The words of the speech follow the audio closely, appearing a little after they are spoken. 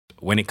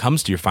When it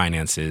comes to your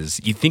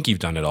finances, you think you've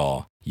done it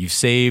all. You've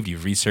saved,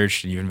 you've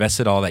researched, and you've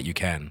invested all that you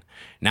can.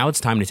 Now it's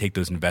time to take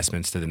those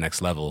investments to the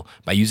next level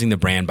by using the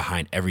brand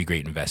behind every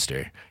great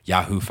investor,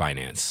 Yahoo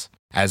Finance.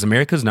 As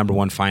America's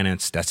 #1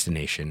 finance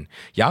destination,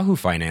 Yahoo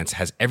Finance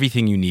has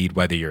everything you need,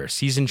 whether you're a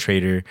seasoned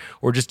trader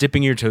or just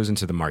dipping your toes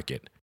into the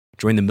market.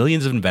 Join the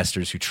millions of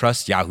investors who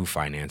trust Yahoo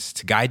Finance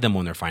to guide them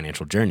on their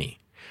financial journey.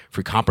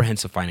 For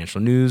comprehensive financial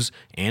news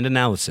and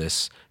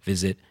analysis,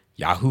 visit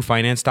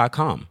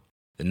yahoofinance.com,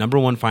 the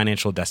 #1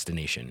 financial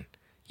destination,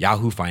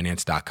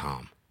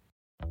 yahoofinance.com.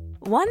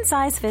 One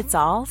size fits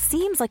all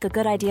seems like a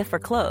good idea for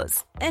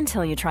clothes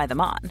until you try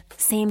them on.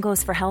 Same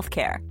goes for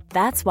healthcare.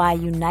 That's why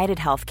United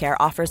Healthcare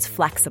offers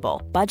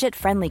flexible,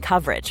 budget-friendly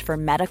coverage for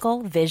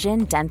medical,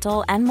 vision,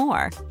 dental, and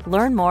more.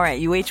 Learn more at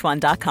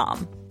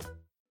uh1.com.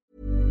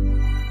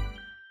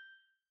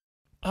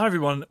 Hi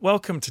everyone,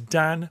 welcome to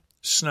Dan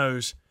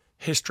Snow's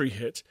History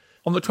Hit.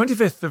 On the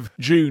 25th of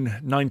June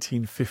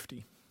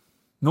 1950,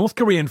 North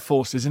Korean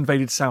forces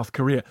invaded South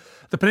Korea.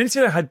 The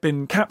peninsula had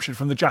been captured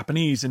from the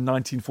Japanese in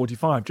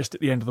 1945, just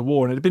at the end of the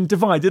war, and it had been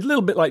divided, a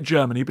little bit like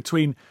Germany,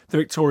 between the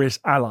victorious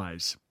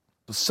Allies.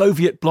 The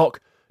Soviet bloc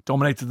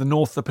dominated the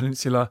north of the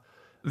peninsula.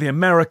 The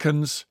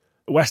Americans,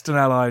 Western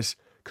Allies,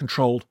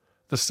 controlled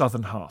the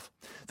southern half.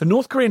 The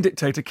North Korean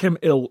dictator Kim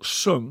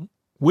Il-sung,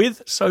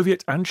 with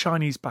Soviet and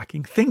Chinese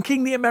backing,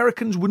 thinking the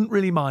Americans wouldn't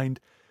really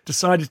mind,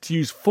 decided to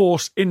use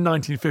force in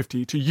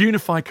 1950 to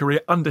unify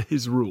Korea under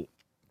his rule.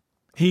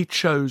 He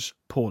chose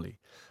poorly.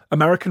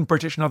 American,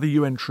 British and other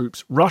UN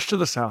troops rushed to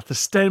the south to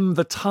stem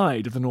the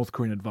tide of the North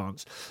Korean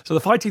advance. So the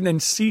fighting then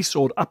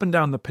seesawed up and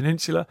down the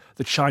peninsula.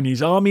 The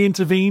Chinese army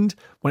intervened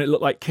when it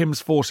looked like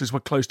Kim's forces were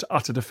close to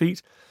utter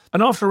defeat.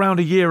 And after around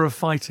a year of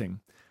fighting,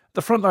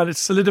 the front line had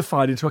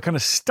solidified into a kind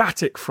of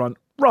static front,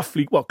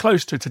 roughly,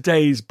 close to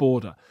today's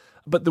border.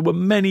 But there were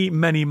many,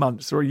 many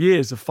months, there were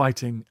years of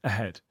fighting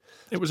ahead.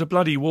 It was a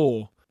bloody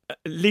war. At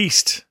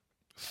least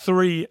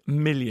 3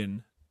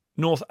 million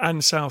North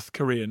and South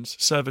Koreans,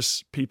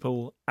 service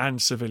people and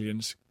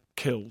civilians,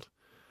 killed.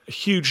 A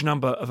huge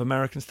number of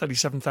Americans,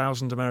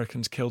 37,000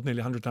 Americans killed, nearly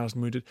 100,000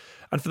 wounded.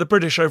 And for the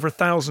British, over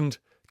 1,000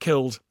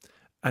 killed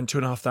and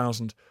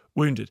 2,500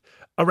 wounded.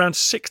 Around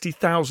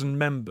 60,000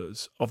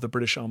 members of the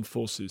British Armed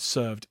Forces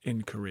served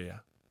in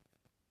Korea.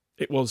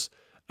 It was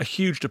a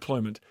huge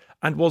deployment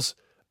and was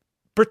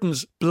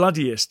Britain's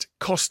bloodiest,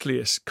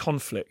 costliest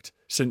conflict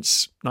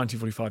since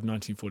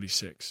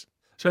 1945-1946.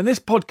 So in this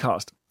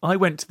podcast, I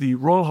went to the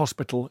Royal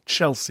Hospital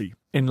Chelsea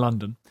in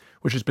London,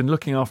 which has been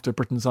looking after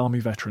Britain's army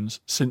veterans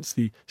since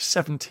the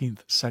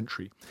 17th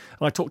century.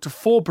 And I talked to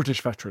 4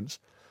 British veterans,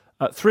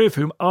 3 of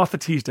whom, Arthur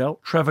Teasdale,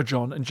 Trevor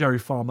John and Jerry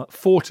Farmer,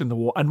 fought in the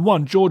war, and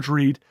one, George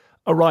Reed,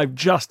 arrived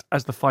just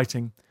as the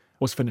fighting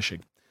was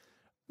finishing.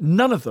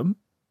 None of them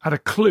had a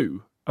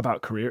clue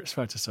about Korea, it's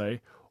fair to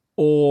say,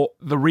 or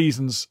the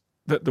reasons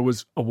that there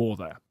was a war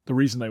there, the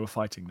reason they were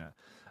fighting there.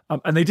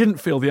 And they didn't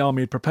feel the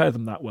army had prepared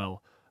them that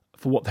well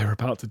for what they were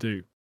about to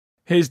do.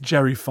 Here's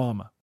Jerry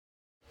Farmer.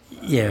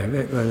 Yeah,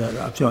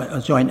 I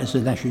joined as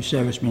a National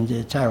Serviceman to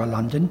the Tower of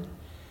London,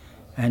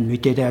 and we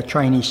did our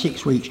training,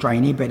 6 weeks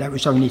training, but that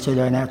was only to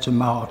learn how to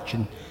march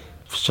and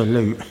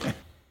salute.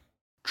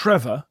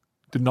 Trevor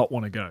did not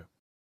want to go.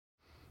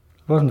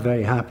 Wasn't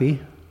very happy.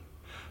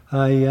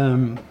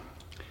 I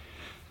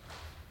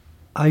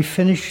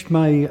finished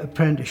my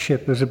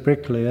apprenticeship as a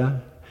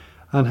bricklayer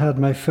and had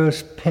my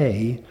first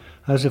pay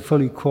as a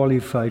fully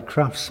qualified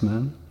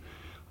craftsman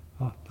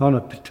on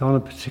a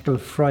particular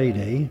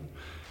Friday.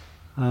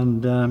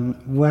 And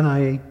when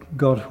I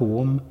got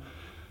home,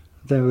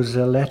 there was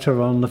a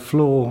letter on the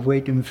floor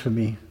waiting for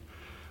me,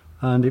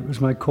 and it was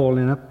my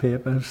calling up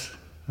papers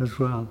as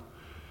well.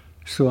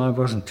 So I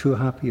wasn't too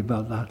happy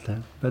about that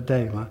then, but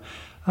there you are.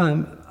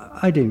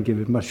 I didn't give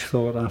it much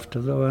thought after,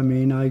 though. I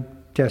mean, I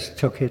just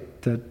took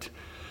it that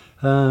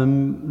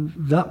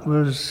that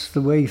was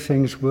the way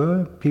things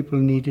were. People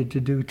needed to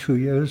do 2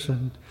 years,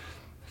 and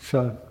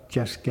so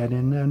just get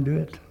in there and do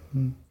it.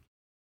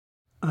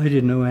 I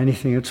didn't know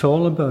anything at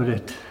all about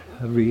it,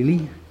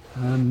 really.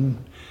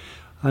 And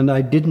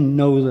I didn't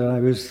know that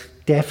I was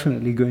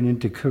definitely going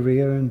into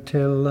Korea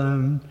until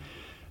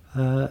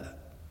a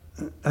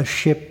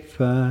ship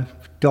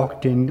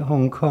docked in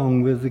Hong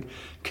Kong with the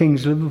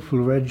King's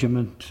Liverpool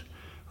Regiment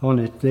on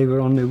it. They were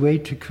on their way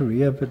to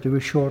Korea, but they were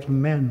short of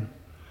men.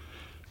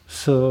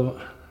 So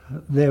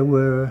there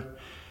were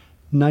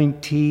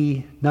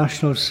 90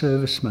 national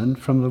servicemen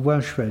from the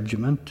Welsh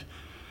Regiment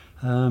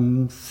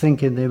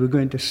thinking they were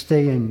going to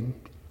stay in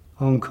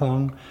Hong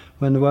Kong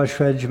when the Welsh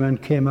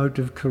Regiment came out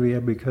of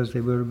Korea, because they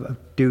were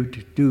due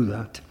to do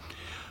that.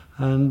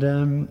 And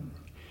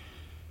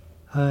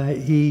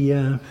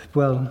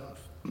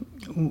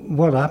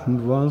what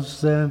happened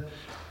was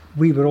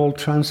we were all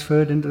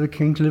transferred into the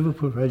King's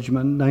Liverpool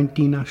Regiment,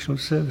 19 national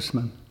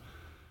servicemen.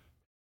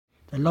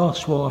 The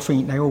last war, I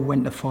think they all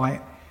went to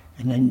fight,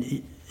 and then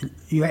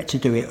you had to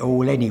do it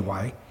all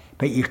anyway,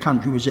 but your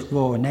country was at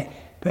war and that.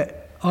 But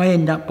I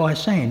end up by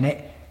saying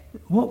that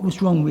what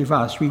was wrong with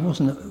us, it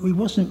wasn't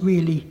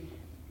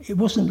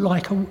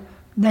like a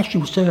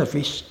national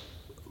service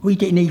we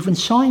didn't even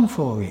sign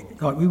for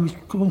it. Like, we was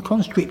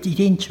conscripted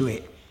into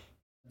it.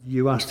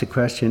 You asked the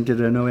question,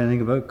 did I know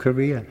anything about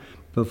Korea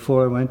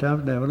before I went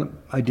out there? Well,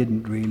 I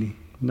didn't really,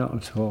 not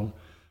at all.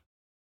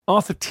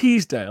 Arthur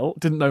Teasdale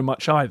didn't know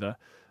much either,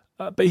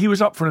 but he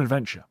was up for an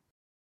adventure.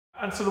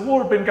 And so the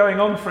war had been going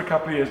on for a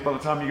couple of years by the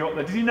time you got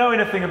there. Did you know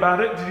anything about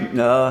it?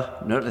 No,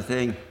 not a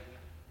thing.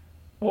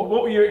 What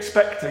were you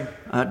expecting?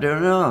 I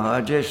don't know.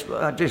 I just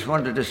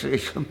wanted to see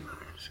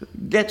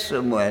get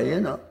somewhere, you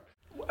know.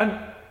 And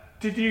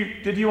did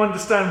you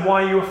understand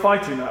why you were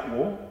fighting that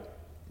war?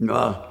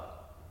 No,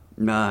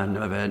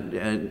 never.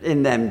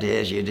 In them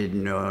days, you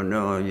didn't know.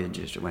 No, you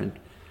just went.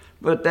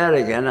 But there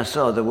again, I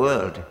saw the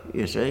world.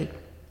 You see.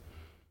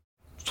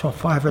 So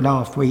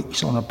 5.5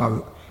 weeks on a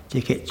boat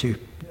to get to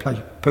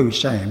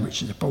Busan,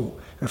 which is the port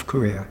of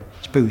Korea.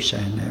 It's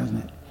Busan now, isn't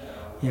it?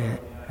 Yeah.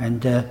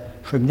 And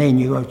from then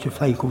you go to a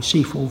place called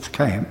Seaforth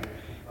Camp,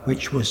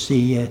 which was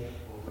the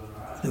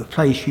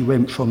place you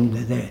went from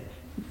there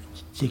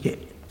to get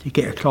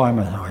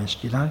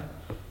acclimatised, you know.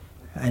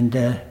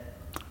 And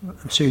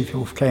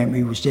Seaforth Camp,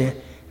 we was there,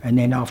 and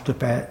then after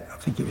about, I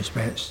think it was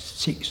about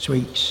 6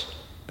 weeks,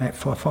 about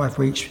 5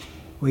 weeks,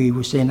 we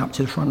was then up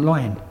to the front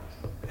line,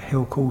 a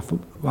hill called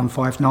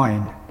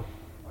 159.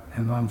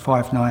 And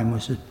 159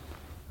 was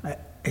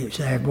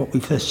what we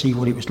first see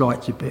what it was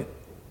like to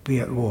be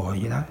at war,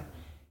 you know.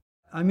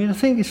 I mean, I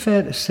think it's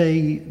fair to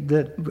say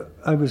that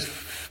I was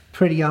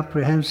pretty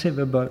apprehensive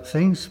about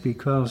things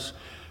because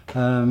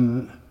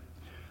I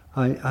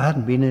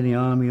hadn't been in the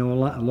army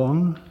all that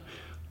long.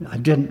 I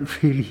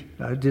didn't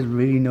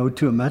really know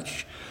too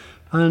much.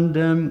 And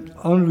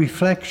on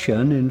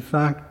reflection, in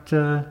fact,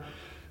 the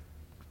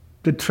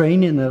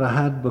training that I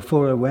had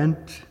before I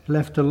went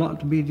left a lot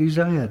to be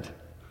desired.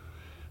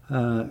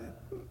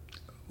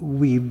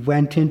 We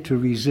went into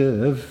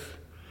reserve,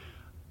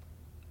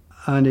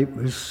 and it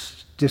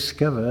was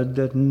discovered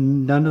that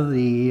none of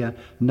the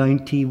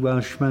 90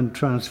 Welshmen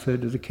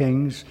transferred to the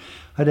Kings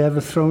had ever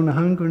thrown a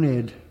hand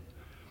grenade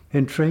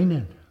in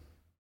training.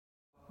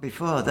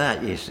 Before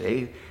that, you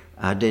see,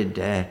 I did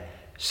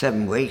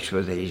 7 weeks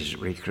with these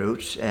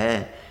recruits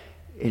in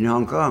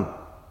Hong Kong.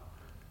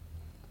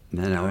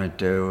 And then I went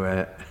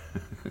to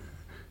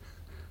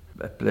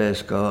a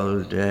place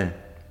called,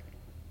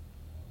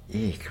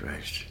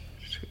 Christ,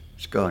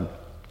 it's gone.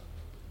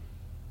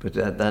 But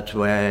that's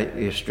where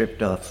you're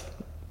stripped off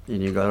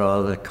and you got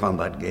all the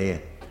combat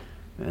gear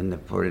and they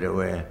put it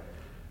away.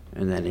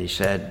 And then he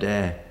said,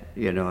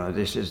 you know,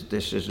 this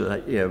is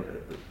like your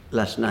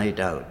last night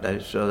out.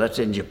 So that's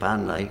in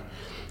Japan, like,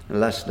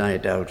 last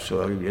night out.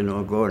 So, you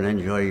know, go and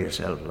enjoy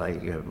yourself,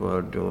 like,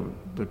 but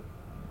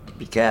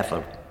be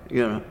careful,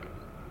 you know.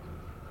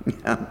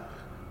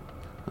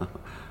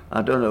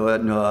 I don't know.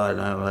 No,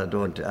 I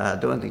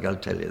don't think I'll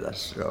tell you that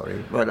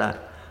story. But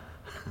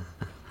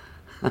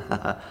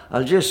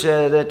I'll just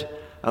say that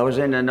I was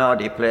in a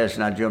naughty place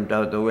and I jumped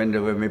out the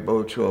window with my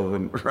boots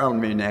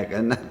around my neck,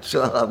 and that's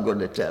all I'm going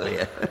to tell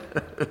you.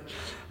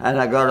 And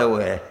I got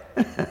away.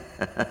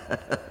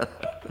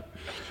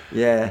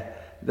 Yeah,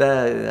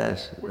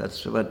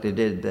 that's what they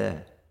did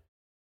there.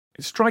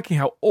 It's striking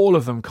how all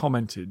of them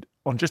commented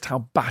on just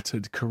how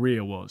battered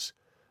Korea was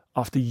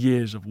after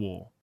years of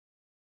war.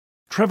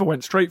 Trevor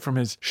went straight from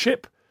his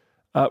ship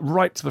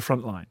right to the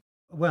front line.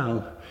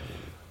 Well,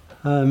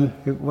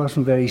 it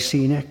wasn't very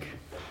scenic.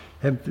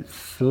 A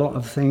lot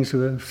of things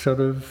were sort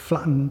of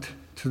flattened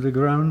to the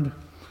ground,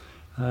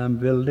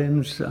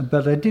 buildings,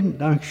 but I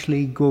didn't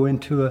actually go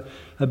into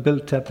a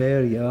built-up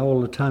area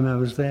all the time I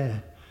was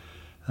there.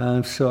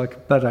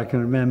 But I can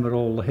remember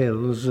all the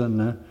hills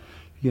and,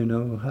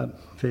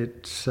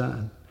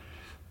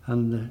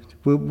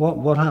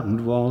 what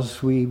happened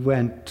was we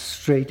went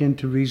straight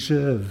into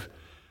reserve.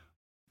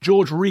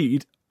 George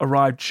Reed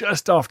arrived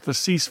just after the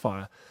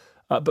ceasefire,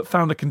 but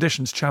found the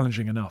conditions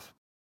challenging enough.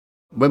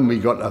 When we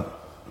got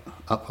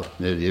up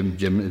near the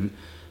Jim,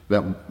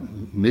 about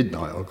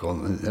midnight, all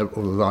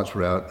the lights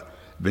were out.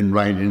 It'd been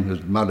raining,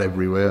 there's mud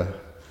everywhere.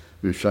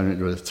 We were shown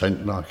into a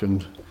tent, like,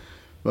 and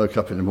woke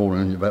up in the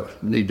morning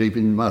about knee deep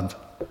in mud.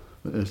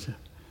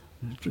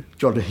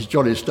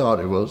 Jolly start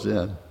it was,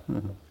 yeah.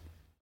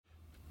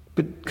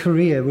 But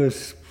Korea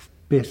was a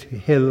bit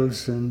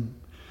hills and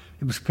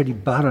it was pretty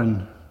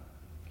barren.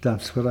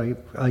 That's what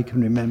I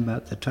can remember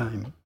at the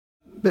time.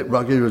 A bit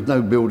rugged, there was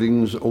no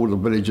buildings, all the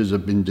villages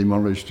had been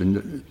demolished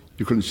and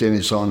you couldn't see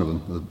any sign of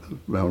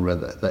them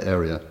around that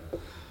area,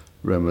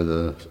 around where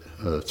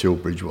the Till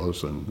Bridge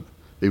was, and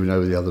even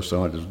over the other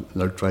side there's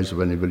no trace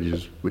of any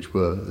villages which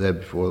were there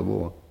before the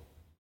war.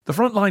 The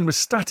front line was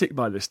static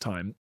by this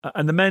time,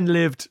 and the men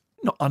lived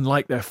not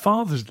unlike their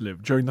fathers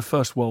lived during the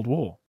First World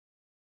War.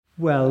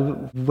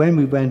 Well, when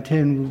we went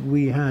in,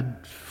 we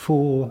had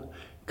 4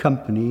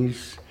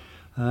 companies,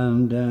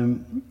 and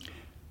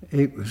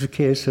it was a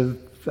case of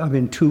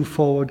having 2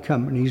 forward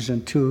companies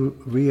and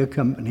 2 rear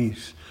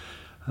companies.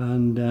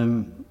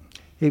 And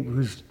it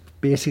was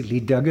basically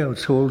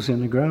dugouts, holes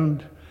in the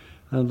ground,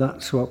 and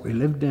that's what we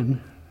lived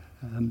in.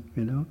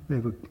 They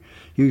were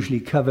usually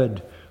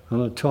covered on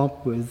the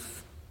top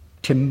with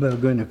timber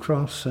going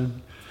across,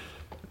 and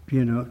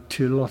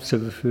to lots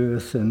of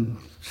earth and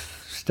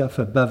stuff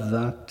above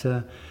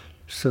that,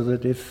 so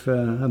that if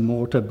a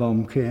mortar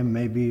bomb came,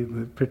 maybe it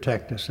would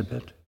protect us a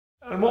bit.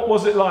 And what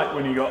was it like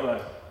when you got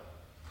there?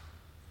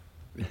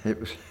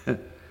 It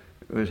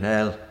was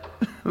hell.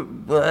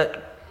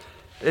 But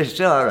it's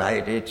all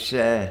right.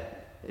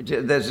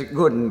 There's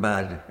good and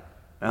bad.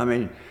 I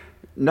mean,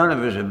 none of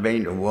us have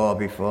been to war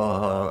before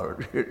or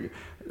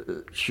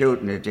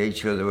shooting at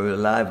each other with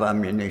live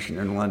ammunition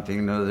and one thing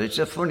and another. It's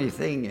a funny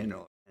thing, And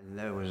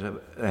there was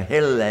a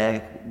hill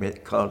there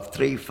called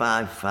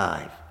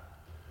 355.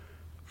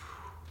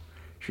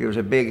 She was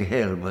a big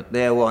hill, but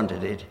they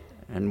wanted it,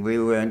 and we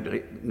weren't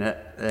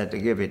there to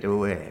give it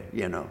away,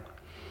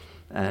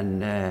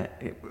 And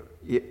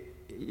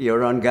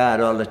you're on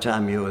guard all the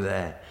time you were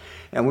there.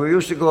 And we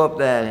used to go up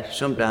there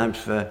sometimes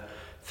for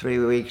 3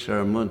 weeks or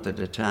a month at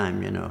a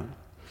time,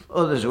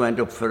 Others went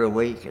up for a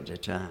week at a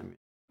time.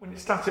 When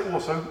it's static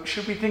war, so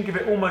should we think of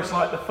it almost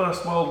like the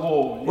First World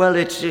War? Well,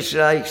 it's just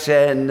like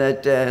saying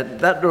that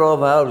that row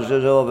of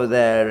houses over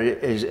there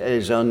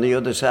is on the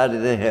other side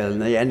of the hill,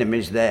 and the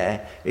enemy's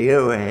there.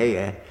 You are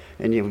here,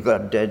 and you've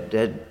got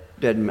dead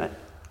men.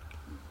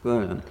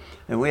 And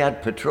we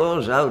had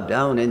patrols out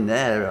down in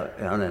there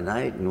on a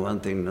night and one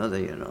thing and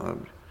another,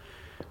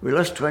 We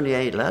lost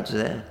 28 lads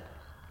there.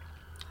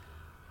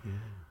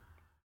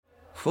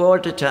 4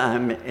 at a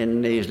time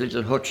in these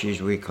little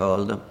hutches, we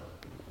called them,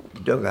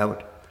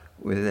 dugout.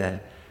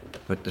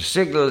 But the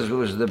signals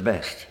was the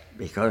best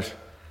because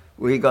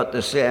we got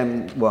the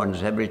same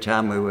ones every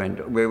time we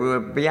went. We were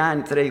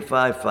behind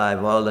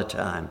 355 all the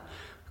time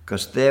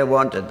because they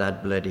wanted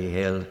that bloody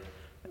hill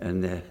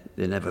and they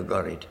never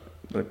got it.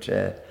 But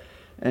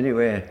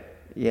anyway,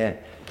 yeah.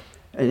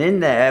 And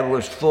in there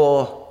was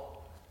 4,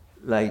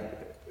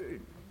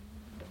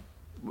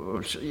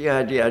 you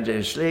had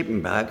a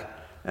sleeping bag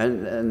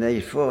and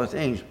these 4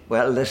 things.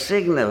 Well, the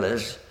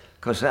signallers,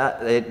 because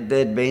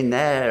they'd been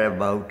there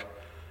about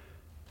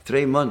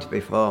 3 months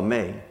before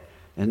me,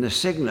 and the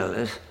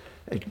signallers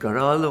had got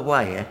all the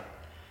wire,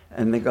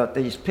 and they got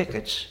these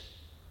pickets,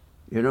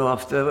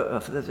 off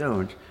the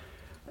zones,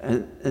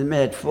 and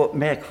make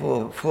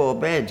 4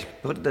 beds,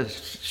 put the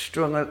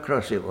strung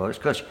across it was,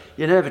 because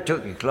you never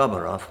took your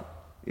clobber off,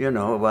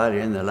 while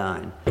you're in the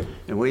line.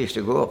 And we used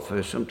to go up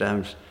for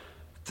sometimes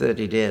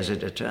 30 days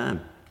at a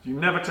time. You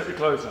never took your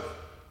clothes off?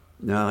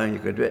 No, you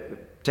could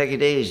take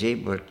it easy,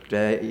 but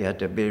you had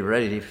to be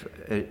ready,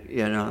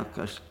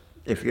 because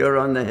if you're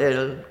on the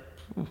hill...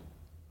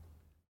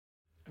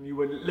 And you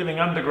were living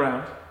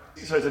underground?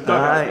 So it's a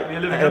dugout,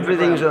 you're living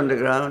everything's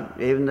underground,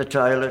 even the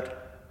toilet,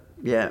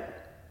 yeah.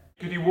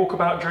 Could you walk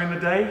about during the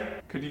day?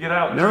 Could you get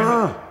out?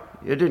 No,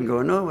 you didn't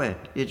go nowhere.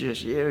 You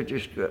just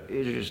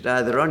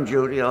either on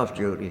duty or off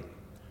duty.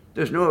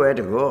 There's nowhere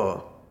to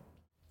go.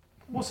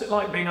 What's it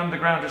like being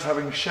underground, just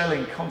having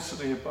shelling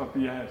constantly above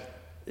your head?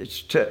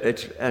 It's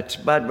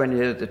bad when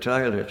you're at the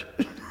toilet.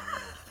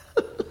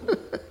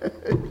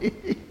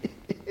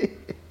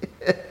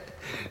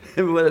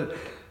 Well,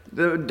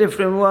 there are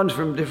different ones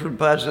from different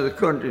parts of the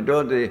country,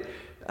 don't they?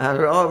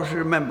 I always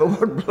remember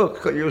one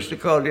bloke used to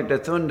call it the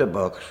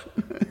thunderbox.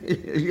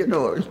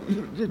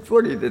 It's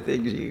funny the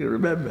things you can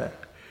remember.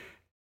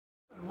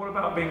 And what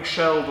about being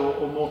shelled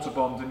or mortar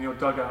bombed in your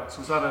dugouts?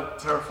 Was that a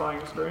terrifying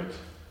experience?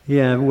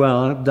 Yeah,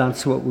 well,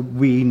 that's what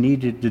we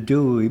needed to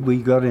do. We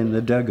got in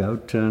the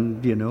dugout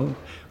and,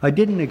 I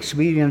didn't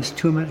experience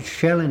too much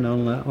shelling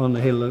on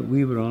the hill that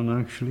we were on,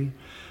 actually.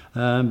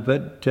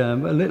 But a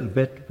little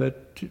bit,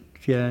 but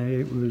yeah,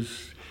 it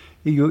was...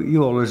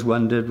 You always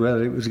wondered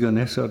whether it was going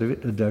to sort of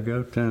hit the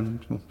dugout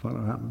and what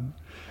happened.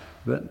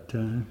 But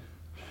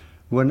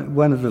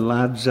one of the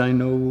lads I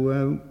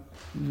know,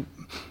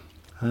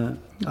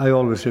 I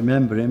always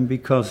remember him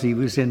because he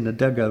was in the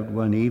dugout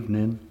one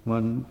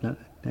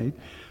night,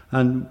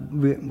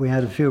 and we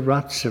had a few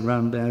rats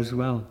around there as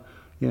well.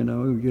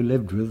 You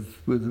lived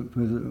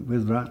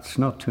with rats,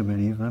 not too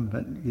many of them,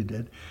 but you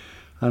did.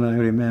 And I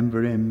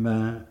remember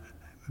him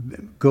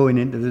going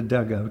into the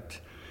dugout,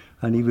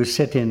 and he was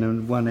sitting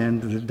on one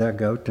end of the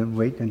dugout and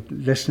waiting,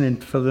 listening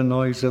for the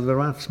noise of the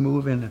rats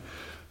moving.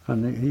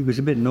 And he was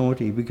a bit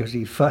naughty because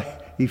he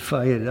fired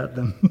at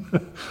them.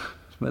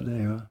 But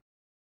there you are.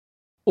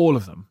 All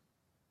of them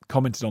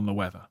commented on the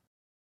weather.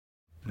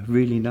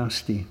 Really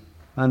nasty.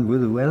 And with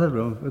the weather,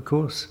 of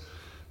course,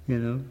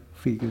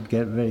 if you could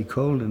get very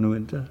cold in the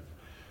winter,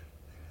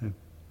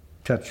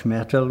 touch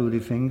metal with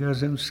your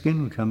fingers and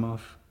skin would come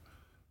off.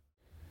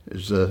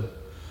 It's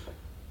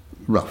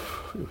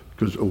rough,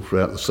 because all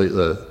throughout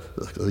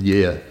the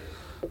year,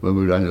 when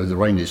we were in the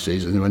rainy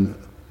season, when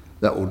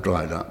that all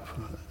dried up,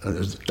 and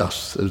there's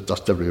dust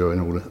everywhere,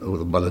 and all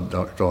the mud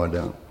had dried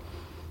out.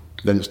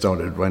 Then it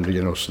started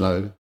raining or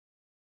snow.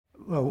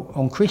 Well,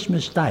 on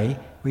Christmas Day,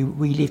 we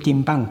lived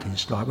in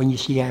bunkers. Like when you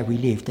see how we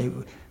lived,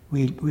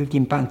 we lived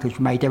in bunkers.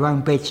 We made our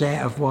own beds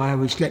out of wire.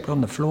 We slept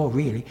on the floor,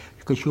 really,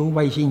 because you're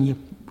always in your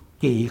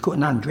gear. You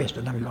couldn't undress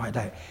or nothing like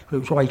that. But it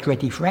was always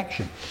ready for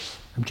action.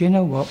 And do you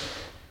know what?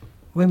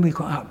 When we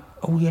got up,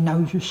 all your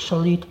nose was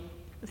solid.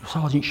 The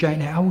sergeant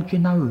shouting out, hold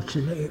your nose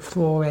to let it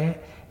thaw out.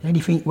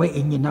 Anything wet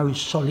in your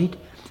nose solid.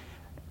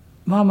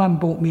 My mum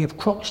bought me a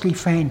Croxley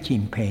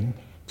fountain pen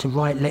to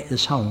write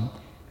letters home.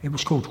 It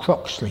was called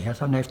Croxley. I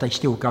don't know if they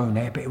still go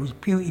there, but it was a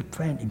beauty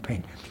fountain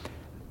pen.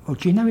 Well,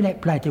 do you know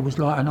that bladder was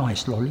like an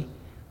ice lolly?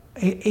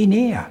 In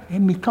here,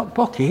 in my top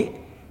pocket,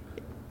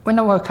 when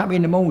I woke up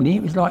in the morning,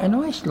 it was like an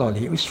ice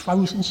lolly. It was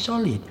frozen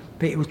solid,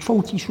 but it was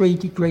 43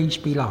 degrees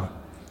below.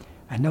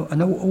 And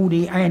all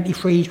the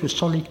antifreeze was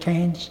solid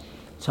cans.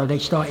 So they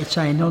started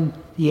saying on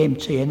the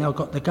MT, and I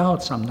got the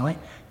guard some night,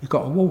 you've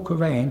got to walk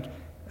around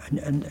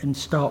and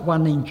start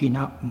one engine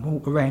up and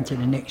walk around to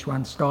the next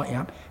one, start it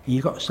up, and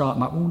you've got to start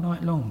them up all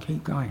night long,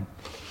 keep going.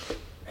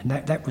 And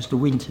that was the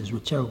winters were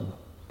terrible.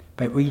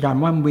 But we done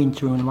one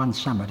winter and one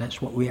summer,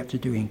 that's what we had to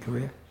do in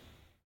Korea.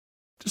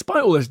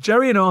 Despite all this,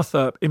 Jerry and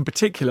Arthur in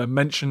particular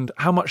mentioned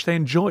how much they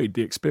enjoyed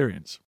the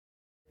experience.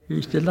 We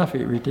used to love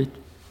it, we did.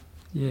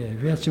 Yeah,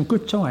 we had some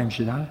good times,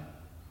 you know.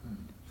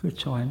 Good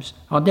times.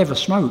 I never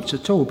smoked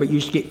at all, but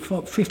used to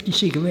get 50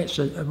 cigarettes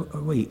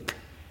a week.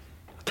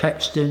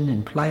 Capstan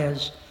and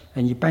Players,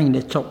 and you bang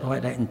the top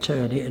like that and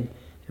turn it, and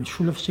it was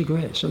full of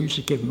cigarettes. So I used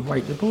to give them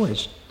away to the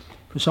boys.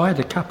 Because I had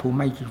a couple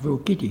made it real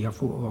giddy. I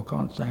thought, I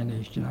can't stand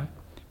this, you know.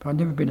 But I've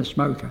never been a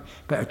smoker.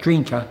 But a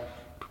drinker,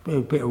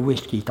 a bit of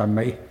whiskey done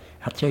me,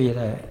 I'll tell you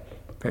that.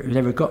 But we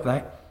never got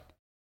that.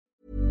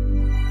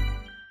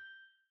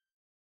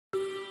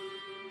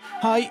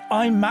 Hi,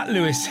 I'm Matt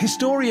Lewis,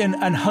 historian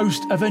and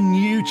host of a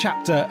new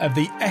chapter of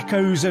the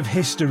Echoes of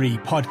History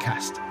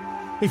podcast.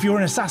 If you're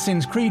an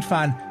Assassin's Creed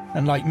fan,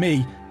 and like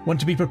me,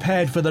 want to be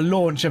prepared for the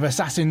launch of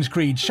Assassin's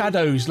Creed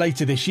Shadows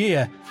later this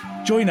year,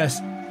 join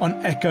us on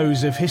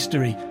Echoes of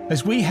History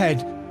as we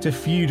head to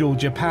feudal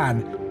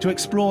Japan to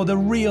explore the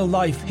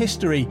real-life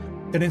history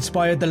that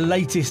inspired the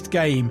latest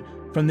game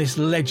from this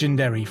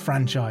legendary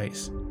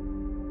franchise.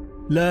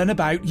 Learn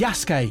about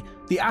Yasuke,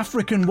 the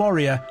African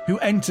warrior who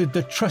entered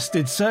the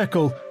trusted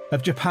circle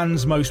of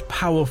Japan's most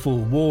powerful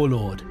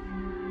warlord.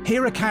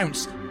 Hear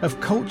accounts of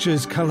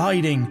cultures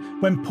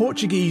colliding when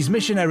Portuguese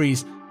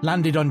missionaries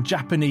landed on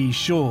Japanese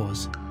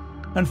shores,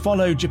 and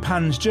follow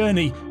Japan's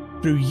journey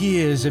through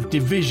years of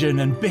division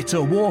and bitter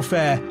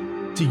warfare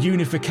to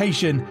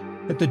unification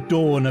at the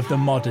dawn of the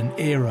modern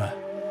era.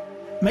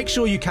 Make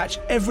sure you catch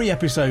every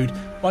episode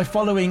by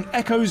following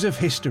Echoes of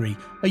History,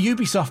 a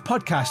Ubisoft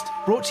podcast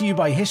brought to you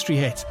by History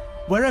Hit,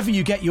 wherever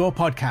you get your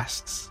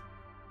podcasts.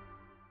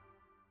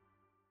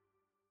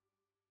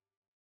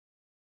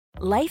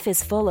 Life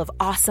is full of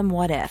awesome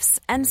what-ifs,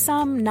 and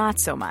some not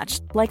so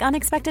much, like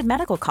unexpected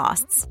medical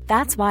costs.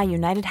 That's why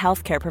United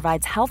Healthcare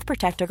provides Health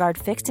Protector Guard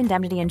fixed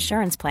indemnity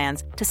insurance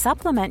plans to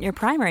supplement your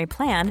primary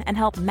plan and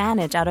help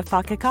manage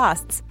out-of-pocket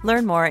costs.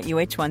 Learn more at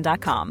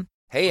uh1.com.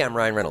 Hey, I'm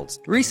Ryan Reynolds.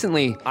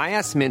 Recently, I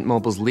asked Mint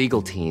Mobile's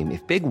legal team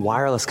if big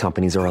wireless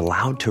companies are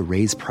allowed to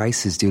raise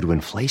prices due to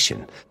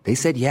inflation. They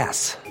said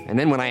yes. And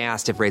then when I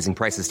asked if raising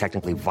prices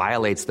technically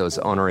violates those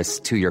onerous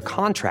two-year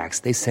contracts,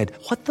 they said,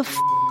 "What the f***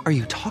 are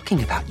you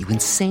talking about, you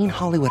insane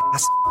Hollywood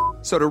ass?"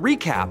 So to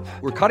recap,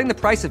 we're cutting the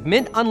price of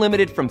Mint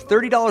Unlimited from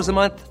 $30 a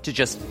month to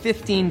just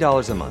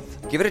 $15 a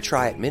month. Give it a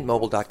try at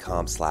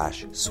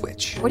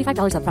mintmobile.com/switch.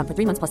 $45 up front for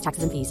 3 months plus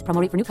taxes and fees.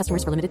 Promo rate for new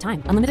customers for limited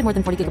time. Unlimited more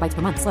than 40 gigabytes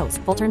per month. Slows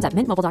full terms at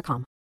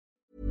mintmobile.com.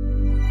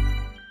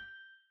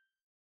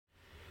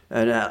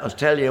 And I'll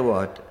tell you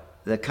what,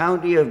 the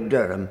county of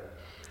Durham,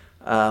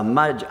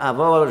 I've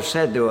always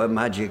said they were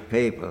magic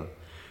people,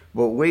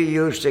 but we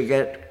used to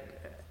get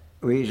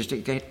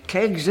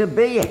kegs of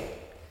beer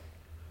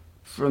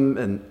from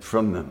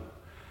them.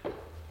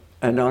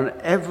 And on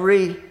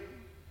every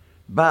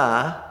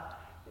bar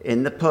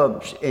in the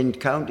pubs in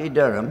County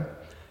Durham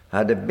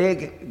had a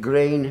big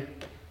green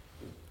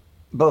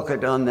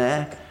bucket on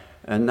there,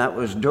 and that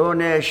was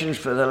donations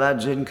for the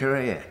lads in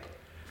Korea.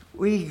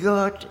 We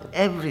got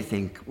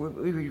everything.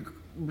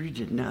 We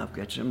didn't have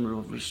get some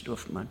lovely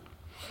stuff, man.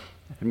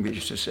 And we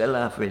used to sell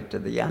half of it to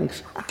the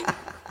Yanks.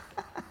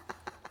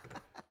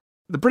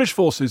 The British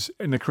forces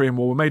in the Korean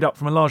War were made up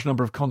from a large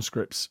number of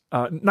conscripts,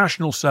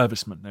 national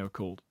servicemen they were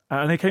called,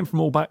 and they came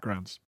from all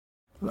backgrounds.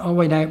 I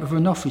went out with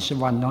an officer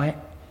one night.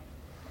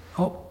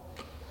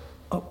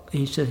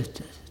 He's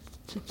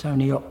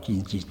Tony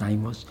Hopkins, his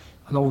name was.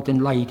 A Lord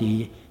and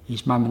Lady,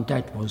 his mum and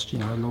dad was,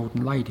 Lord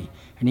and Lady.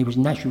 And he was a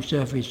national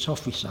service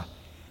officer.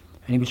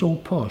 And he was all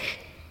posh.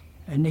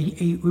 And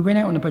we went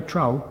out on a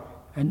patrol,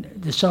 and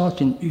the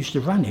sergeant used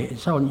to run it. The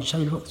sergeant used to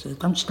say, "Look,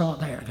 don't start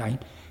that again."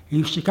 He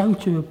used to go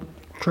to a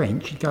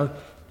trench, he'd go,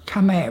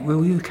 "Come out,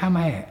 will you come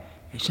out?"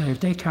 He said, "If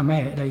they come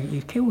out,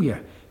 they kill you,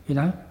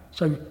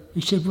 So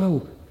he said,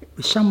 "Well,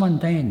 there's someone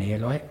down there,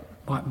 like,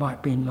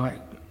 might be like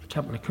a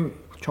couple of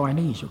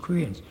Chinese or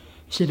Koreans."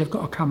 He said, "They've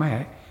got to come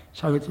out."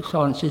 So the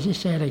sergeant says, "This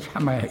is how they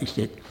come out." He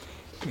said,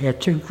 "They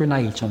had 2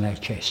 grenades on their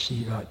chests,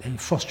 they're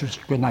phosphorus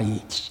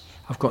grenades.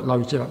 I've got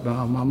loads of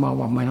them. My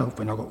one went off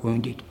when I got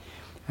wounded."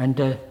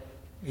 And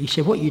he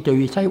said, "What you do,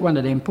 you take one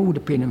of them, pull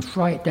the pin and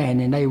fry it down,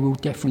 and they will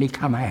definitely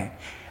come out."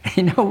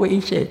 You know what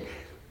he said?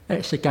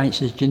 "That's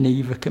against the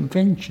Geneva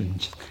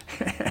Conventions."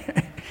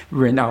 We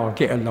went, "Oh,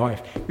 get a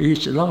life." We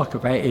used to laugh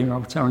about him,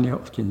 old Tony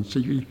Hopkins. So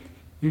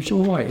He was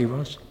all right, he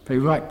was. But he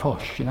was right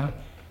posh, you know.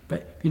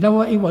 But you know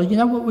what he was? You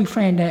know what we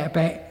found out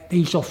about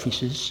these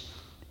officers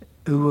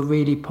who were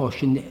really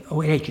posh and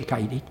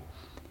educated?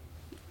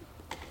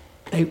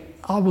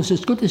 I was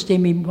as good as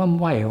them in one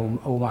way,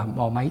 all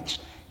my mates.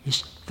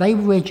 They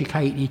were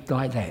educated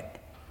like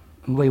that,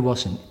 and we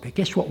wasn't. But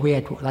guess what we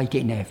had, what they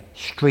didn't have?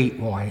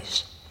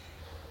 Streetwise.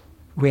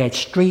 We had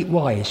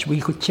streetwise. We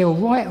could tell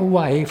right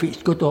away if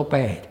it's good or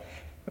bad.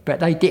 But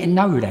they didn't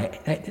know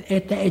that.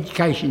 That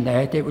education they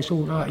had, it was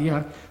all like, you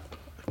know,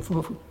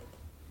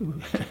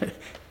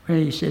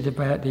 when he said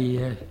about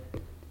the,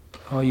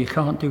 you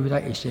can't do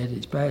that, he said,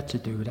 it's bad to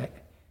do that.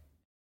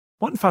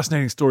 One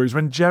fascinating story is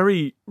when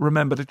Jerry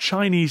remembered a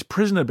Chinese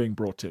prisoner being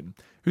brought in,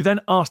 who then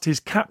asked his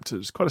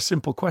captors quite a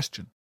simple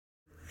question.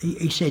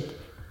 He said,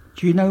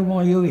 do you know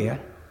why you're here?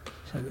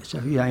 So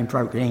he ain't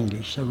broken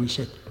English, so we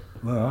said,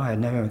 well, I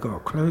never got a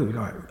clue.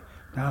 Like,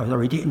 no,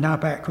 we didn't know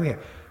about Korea.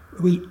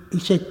 We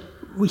said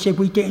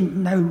we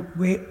didn't know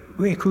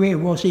where Korea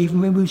was even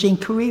when we was in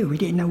Korea. We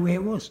didn't know where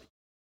it was.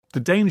 The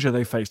danger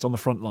they faced on the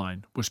front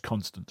line was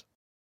constant.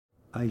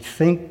 I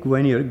think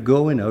when you're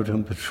going out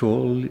on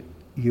patrol,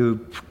 you're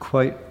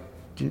quite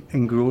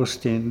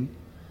engrossed in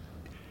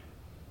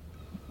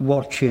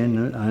watching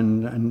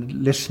and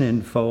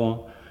listening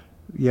for,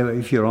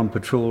 if you're on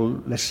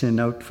patrol, listening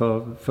out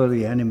for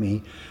the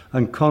enemy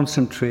and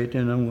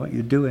concentrating on what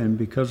you're doing,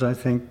 because I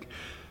think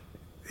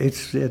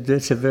it's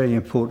a very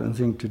important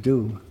thing to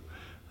do.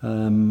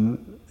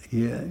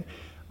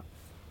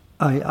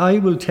 I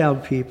will tell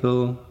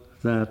people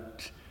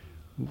that,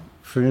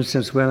 for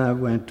instance, when I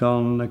went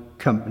on a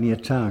company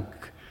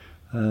attack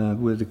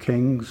with the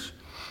Kings,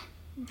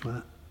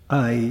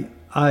 I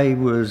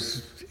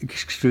was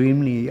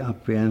extremely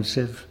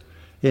apprehensive.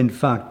 In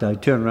fact, I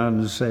turned around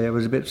and say I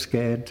was a bit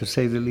scared, to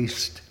say the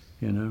least,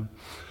 you know.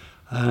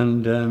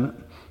 And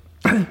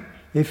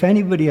if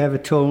anybody ever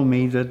told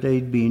me that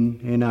they'd been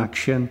in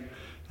action,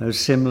 a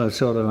similar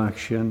sort of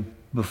action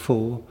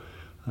before,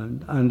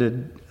 and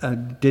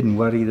it didn't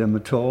worry them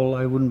at all,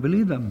 I wouldn't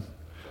believe them.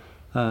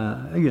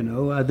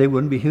 They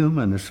wouldn't be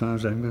human as far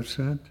as I'm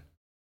concerned.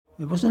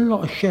 There wasn't a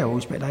lot of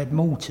shells, but they had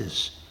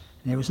mortars.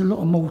 And there was a lot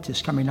of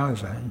mortars coming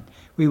over, and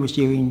we was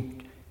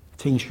hearing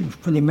things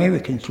from the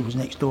Americans who was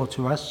next door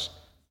to us.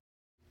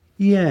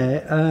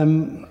 Yeah,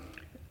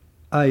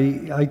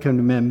 I can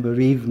remember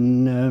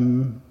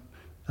even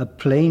a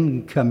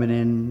plane coming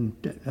in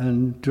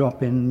and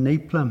dropping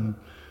napalm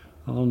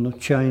on the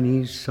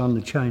Chinese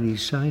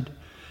side.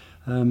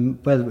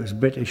 Whether it was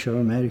British or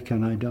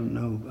American, I don't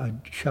know.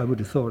 I would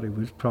have thought it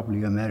was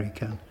probably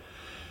American.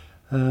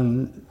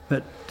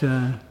 But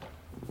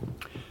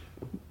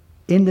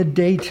in the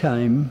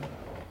daytime,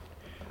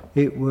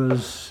 it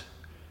was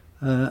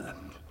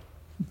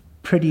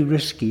pretty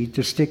risky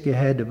to stick your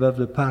head above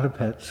the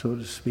parapet, so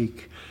to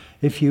speak.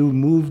 If you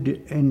moved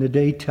in the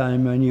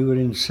daytime and you were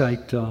in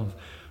sight of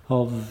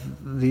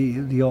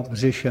the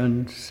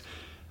opposition's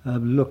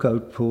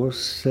lookout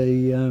posts,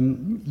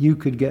 you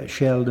could get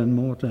shelled and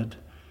mortared.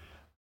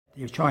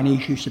 The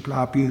Chinese used to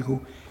blow a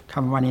bugle,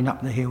 come running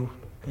up the hill.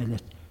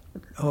 And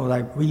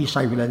we used to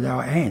say with their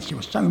little ants, there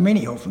were so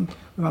many of them,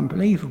 they were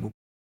unbelievable.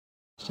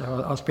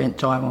 So I spent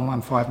time on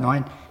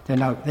 159.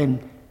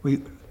 Then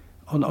we,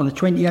 on the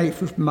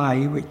 28th of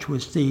May, which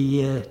was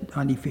the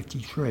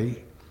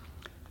 1953,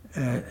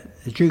 the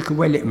Duke of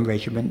Wellington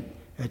Regiment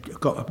had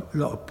got a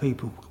lot of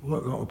people, a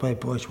lot of bad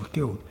boys were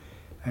killed,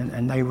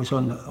 and they was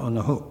on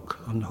the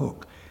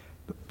hook.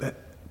 But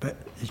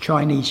the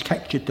Chinese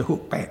captured the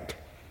hook back.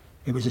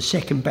 It was the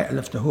second battle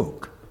of the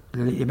hook.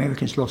 The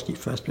Americans lost it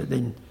first, but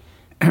then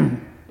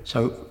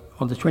so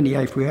on the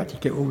 28th we had to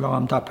get all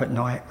armed up at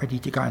night, ready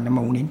to go in the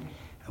morning,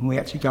 and we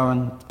had to go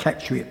and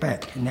capture it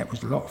back, and that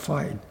was a lot of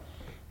fighting,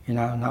 you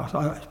know. And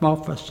it's my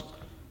first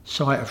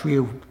sight of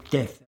real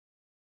death.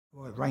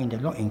 Well, it rained a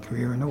lot in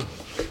Korea and all,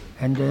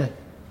 and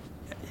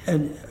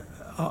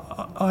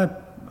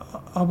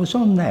I was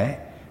on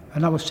there,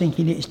 and I was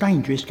thinking it's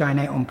dangerous going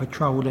out on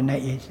patrol and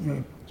that,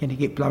 you're going to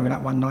get blown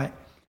up one night.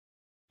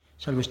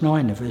 So there was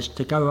 9 of us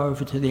to go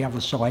over to the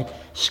other side,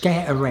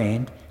 scout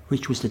around,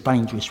 which was the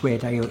dangerous, where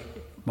they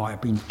might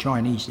have been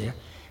Chinese there,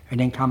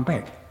 and then come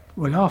back.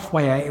 Well,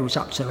 halfway out, it was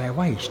up to our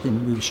waist,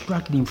 and we were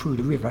struggling through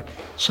the river.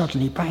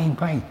 Suddenly, bang,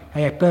 bang,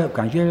 they had burp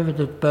guns. You ever heard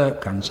of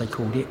burp guns, they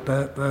called it,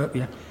 burp,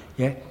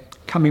 yeah,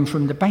 coming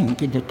from the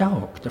bank in the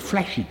dark, the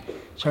flashing.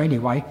 So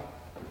anyway,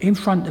 in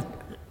front of,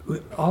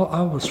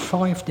 I was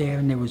 5 there,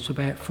 and there was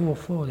about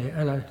 4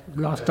 there,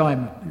 last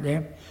time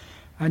there,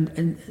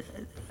 and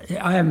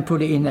I haven't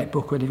put it in that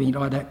book or anything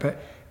like that, but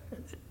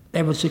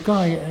there was a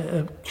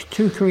guy,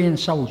 2 Korean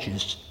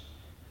soldiers.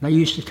 They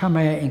used to come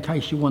out in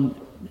case you want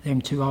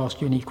them to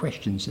ask you any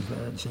questions of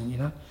anything, you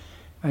know.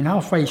 And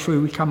halfway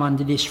through, we come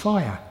under this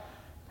fire,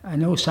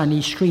 and all of a sudden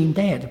he screamed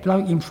out. The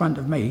bloke in front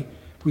of me,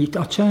 I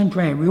turned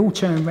round, we all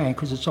turned round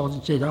because the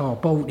sergeant said, I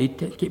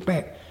bolted, get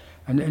back.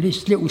 And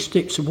these little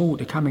strips of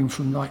water coming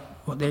from like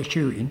what they're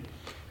shooting,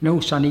 and all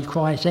of a sudden he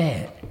cries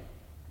out.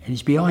 And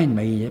he's behind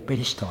me by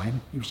this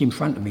time. He was in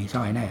front of me,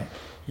 going out.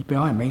 He's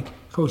behind me.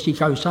 Of course, he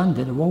goes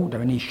under the water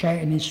and he's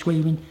shouting and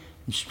screaming,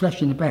 and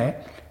splashing about.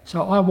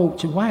 So I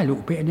walked away a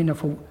little bit, and then I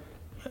thought,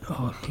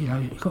 oh,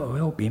 you've got to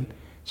help him.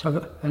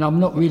 So, and I'm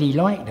not really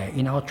like that,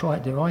 I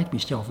tried to hide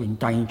myself in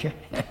danger.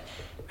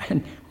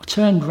 And I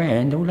turned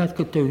round, all I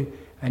could do,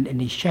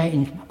 and he's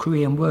shouting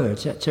Korean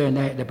words that turned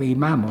out to be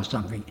mum or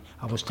something,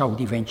 I was told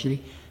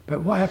eventually.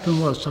 But what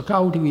happened was, I got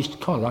hold of his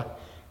collar,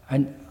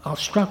 and I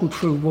struggled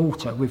through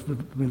water with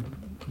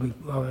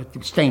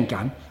the Sten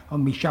gun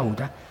on my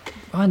shoulder.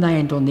 One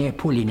hand on there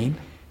pulling him,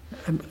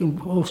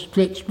 and all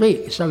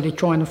split, so they're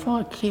trying to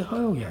fight.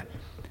 Oh yeah.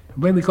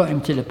 When we got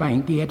him to the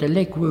bank, he had a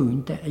leg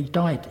wound that he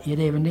died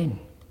there and then.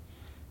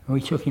 And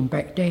we took him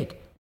back dead.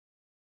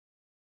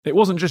 It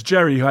wasn't just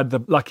Jerry who had the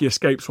lucky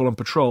escapes while on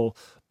patrol.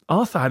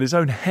 Arthur had his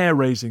own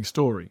hair-raising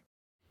story.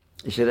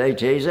 He said, "Hey,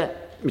 Teaser,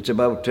 it's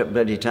about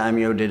bloody time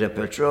you did a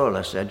patrol."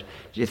 I said,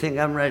 "Do you think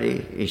I'm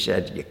ready?" He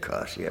said, "Of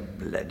course you're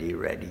bloody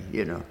ready,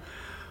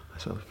 I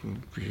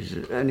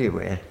thought,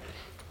 anyway,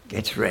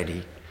 gets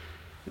ready.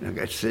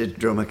 Gets the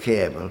drummer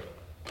cable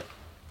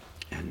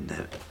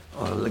and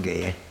all the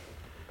gear.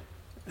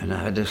 And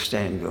I had a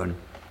Sten gun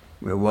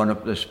with one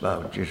up the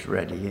spout, just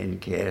ready in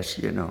case,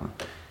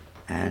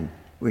 And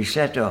we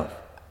set off.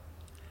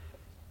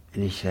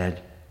 And he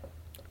said,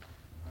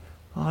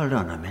 "Hold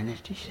on a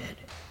minute," he said.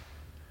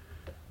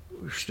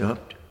 We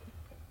stopped.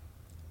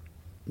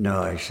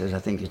 "No," I said, "I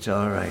think it's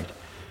all right."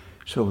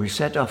 So we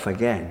set off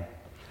again.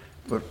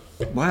 But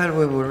while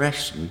we were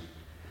resting,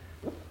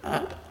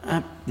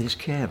 this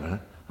cable,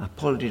 I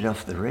pulled it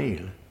off the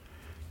rail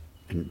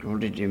and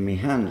held it in my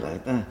hand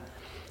like that,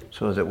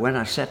 so that when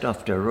I set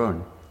off to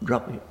run,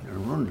 drop it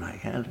and run like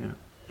hell,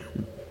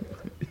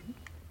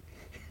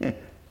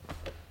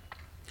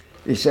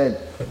 He said,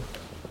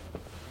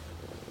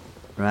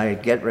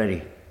 "Right, get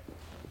ready.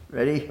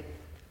 Ready?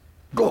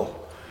 Go."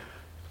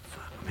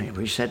 Fuck me,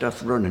 we set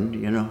off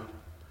running,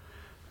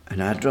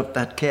 And I dropped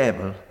that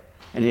cable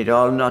and it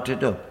all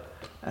knotted up.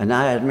 And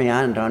I had my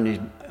hand on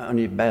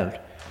his belt,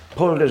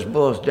 pulled us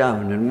both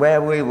down, and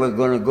where we were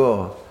going to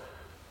go,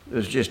 there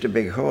was just a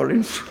big hole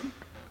in front.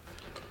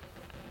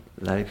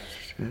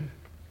 Life.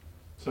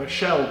 So a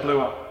shell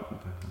blew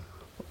up?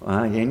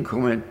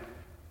 Incoming.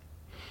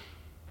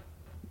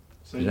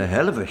 It was a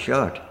hell of a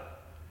shot.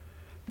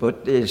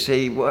 But you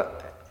see,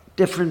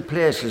 different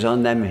places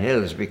on them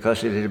hills,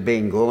 because it had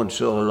been going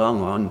so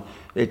long on,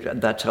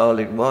 that's all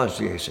it was,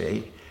 you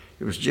see.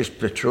 It was just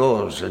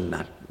patrols and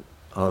that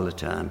all the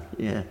time,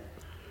 yeah.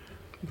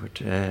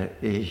 But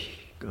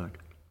God.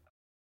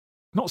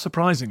 Not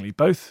surprisingly,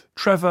 both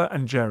Trevor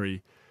and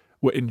Jerry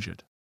were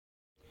injured.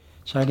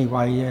 So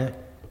anyway,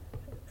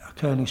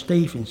 Colonel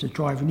Stephens was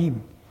driving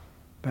him,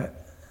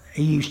 but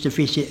he used to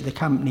visit the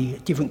company, a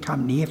different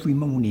company, every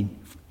morning,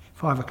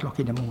 5 o'clock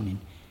in the morning.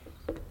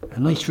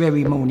 And this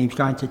very morning he was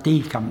going to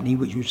D Company,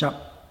 which was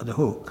up the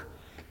hook,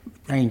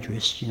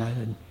 dangerous,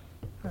 and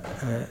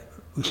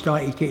we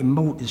started getting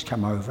mortars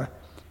come over,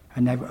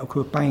 and they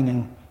were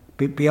banging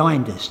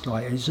behind us,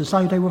 like it was as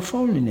though they were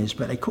following us,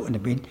 but they couldn't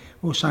have been.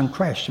 All of a sudden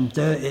crashed, some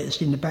dirt hit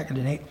us in the back of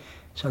the neck.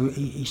 So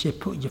he said,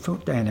 "Put your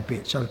foot down a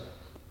bit." So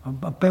I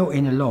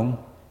belting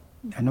along,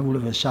 and all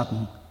of a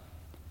sudden,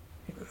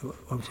 it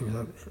was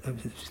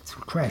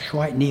a crash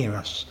right near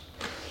us.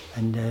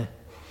 And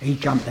he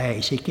jumped out,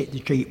 he said, "Get the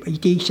Jeep."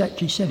 He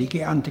actually said he'd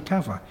get under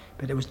cover,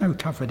 but there was no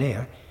cover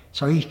there.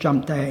 So he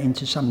jumped out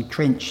into some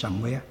trench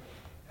somewhere,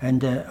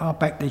 and I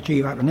backed the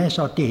Jeep up, and as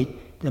I did,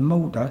 the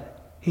mortar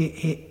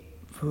hit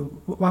for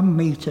 1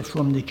 metre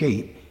from the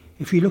Jeep.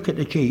 If you look at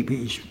the Jeep,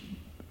 it's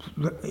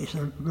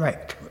a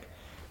wreck,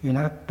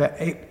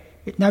 but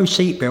it no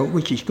seatbelt,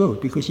 which is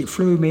good, because it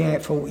flew me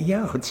out 40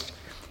 yards.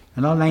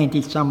 And I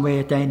landed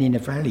somewhere down in the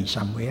valley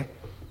somewhere,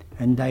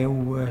 and they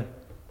all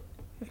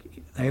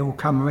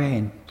come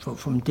around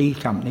from D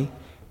Company.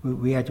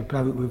 We had a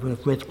bloke with a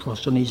Red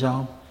Cross on his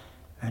arm,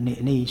 and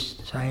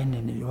he's saying,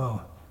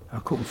 I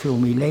couldn't feel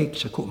my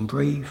legs, I couldn't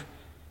breathe,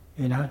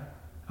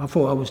 I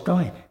thought I was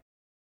dying.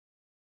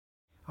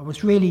 I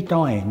was really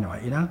dying,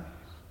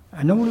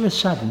 and all of a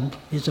sudden,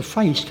 there's a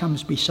face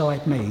comes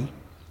beside me,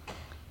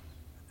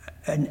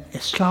 and a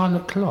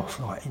scarlet cloth,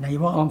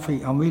 I'm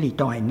thinking, I'm really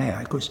dying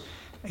now, because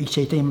he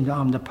said,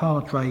 "I'm the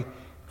Padre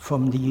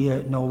from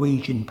the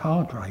Norwegian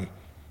Padre,"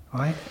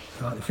 right?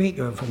 Like the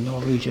figure of the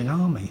Norwegian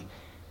army,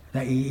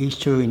 that he's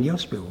touring the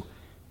hospital.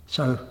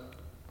 So,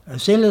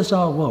 as ill as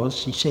I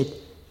was, he said,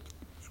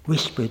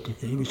 whispered,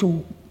 it was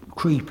all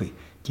creepy,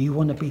 "Do you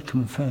want to be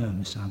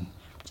confirmed, son?"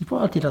 I said,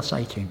 "What did I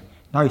say to him?"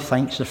 "No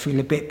thanks, I feel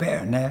a bit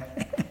better now."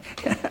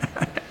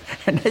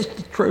 And that's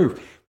the truth.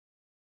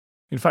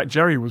 In fact,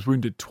 Jerry was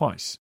wounded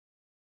twice.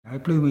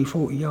 It blew me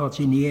 40 yards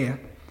in the air.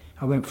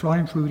 I went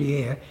flying through the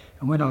air,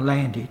 and when I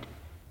landed,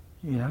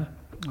 I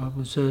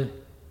was,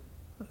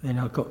 then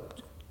I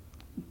got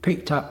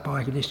picked up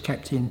by this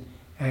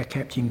Air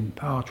Captain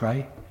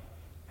Padre,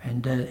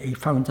 and he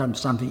phoned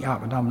something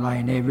up, and I'm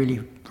laying there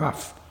really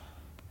rough.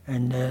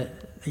 And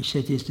he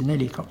said, "There's an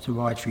helicopter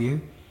ride for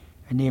you."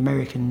 And the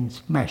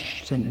Americans,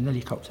 MASH, sent an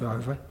helicopter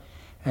over.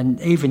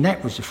 And even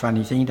that was a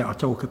funny thing that I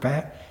talk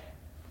about.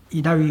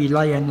 You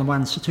lay on the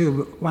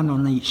one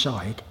on each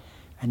side,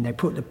 and they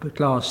put the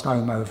glass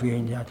dome over you.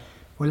 And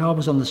well, I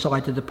was on the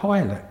side of the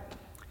pilot,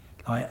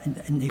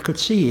 and you could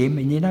see him,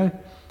 and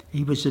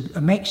he was a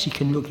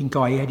Mexican-looking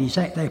guy. He had his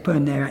hat, they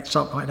put their hats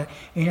up like that.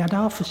 He had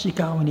half a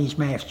cigar in his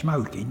mouth,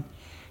 smoking.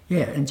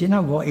 Yeah, and do you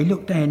know what? He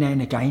looked down there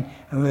and again,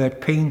 and we heard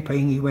ping,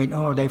 ping. He went,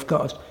 oh, they've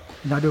got us.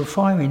 They were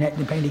firing at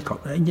the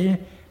helicopter.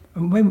 And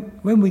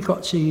when we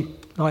got to,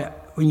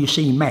 when you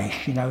see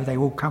MASH, they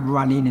all come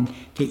running and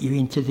get you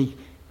into the,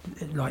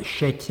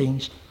 shed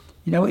things.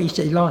 You know what he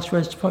said, last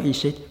words, he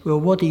said, well,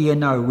 what do you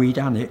know, we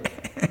done it.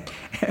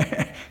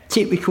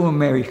 Typical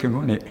American,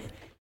 wasn't it?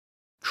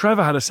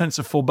 Trevor had a sense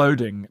of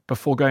foreboding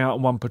before going out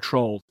on one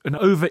patrol. An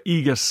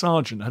over-eager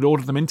sergeant had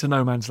ordered them into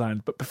no man's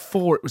land, but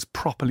before it was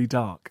properly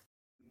dark.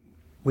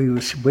 We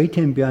were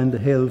waiting behind the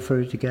hill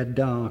for it to get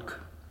dark,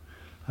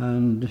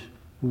 and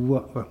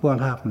what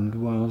happened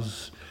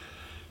was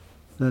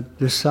that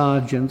the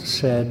sergeant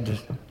said,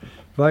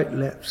 right,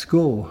 let's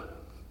go.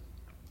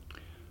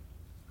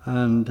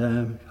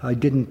 And I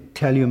didn't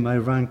tell you my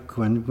rank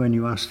when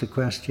you asked the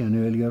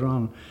question earlier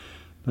on,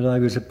 but I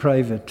was a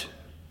private.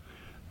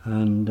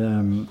 And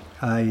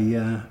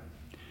I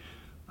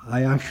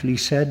actually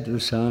said to the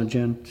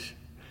sergeant,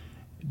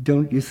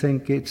 don't you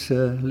think it's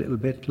a little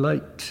bit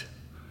light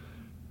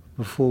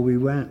before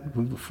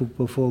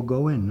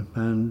going?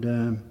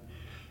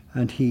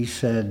 And he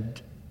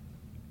said,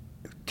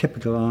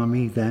 typical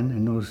army then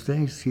in those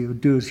days, you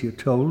do as you're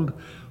told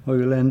or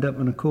you'll end up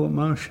in a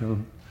court-martial.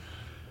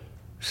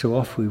 So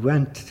off we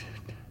went.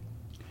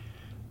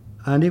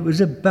 And it was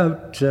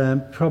about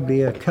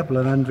probably a couple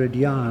of 100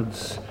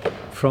 yards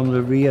from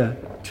the rear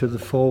to the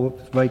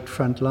right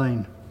front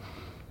line.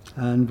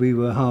 And we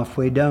were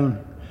halfway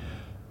down.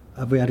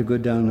 We had to go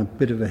down a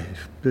bit of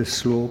a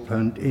slope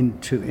and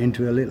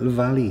into a little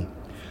valley.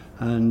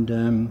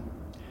 And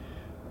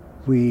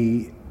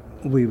we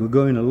were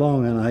going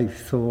along, and I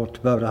thought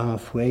about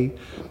halfway,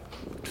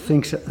 I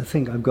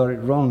think I've got it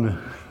wrong,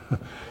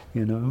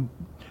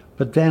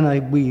 But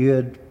then we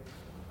heard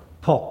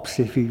pops.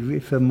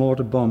 If a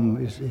mortar bomb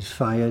is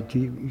fired,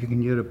 you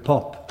can hear a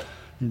pop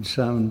in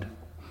sound.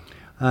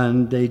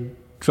 And they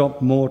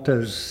dropped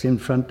mortars in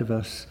front of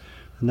us,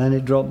 and then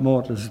they dropped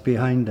mortars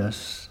behind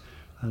us,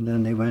 and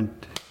then they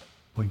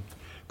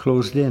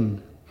closed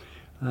in.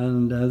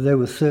 And there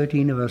were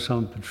 13 of us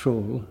on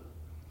patrol.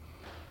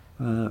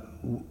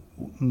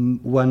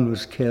 One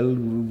was killed,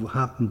 who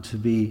happened to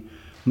be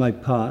my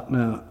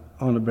partner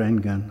on a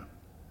Bren gun.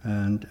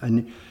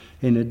 And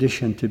in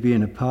addition to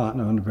being a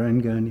partner on a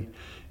Bren gun,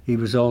 he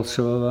was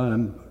also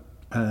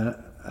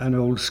an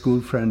old school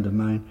friend of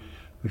mine,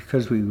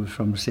 because we were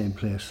from the same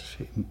place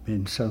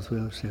in South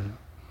Wales.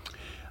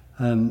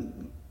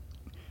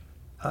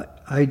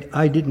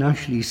 I didn't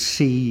actually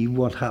see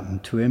what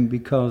happened to him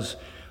because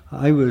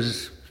I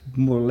was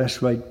more or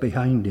less right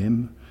behind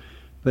him.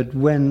 But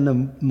when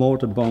the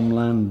mortar bomb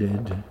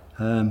landed,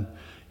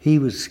 he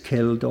was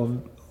killed,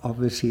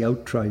 obviously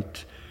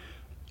outright,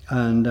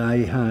 and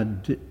I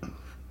had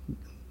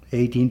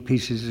 18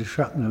 pieces of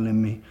shrapnel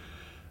in me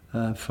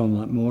from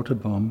that mortar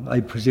bomb. I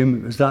presume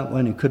it was that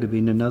one. It could have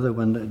been another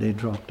one that they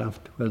dropped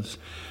afterwards,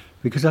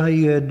 because I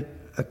heard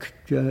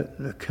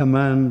a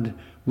command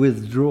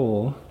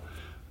withdraw,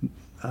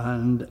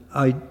 and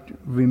I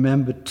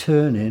remember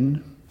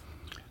turning,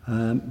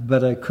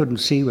 but I couldn't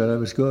see where I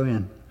was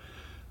going.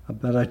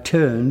 But I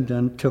turned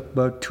and took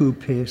about 2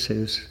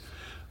 paces,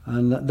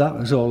 and that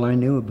was all I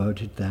knew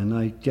about it then.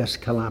 I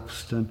just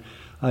collapsed, and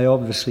I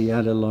obviously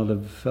had I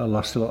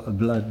lost a lot of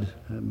blood.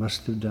 I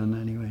must have done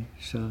anyway,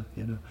 so,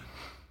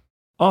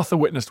 Arthur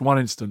witnessed one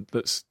incident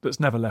that's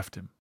never left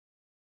him.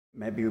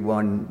 Maybe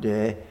one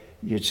day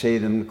you'd see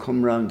them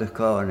come round the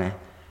corner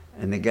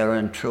and they got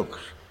on trucks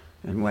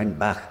and went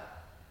back.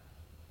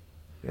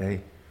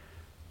 Okay?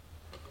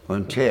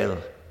 Until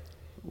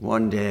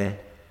one day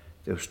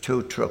there was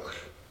 2 trucks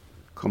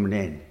coming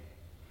in,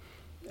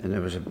 and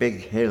there was a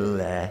big hill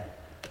there,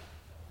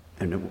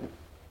 and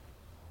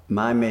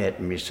my mate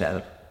and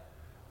myself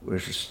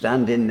was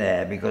standing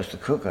there because the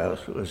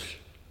cookhouse was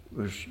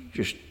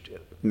just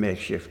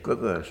makeshift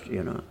cookhouse,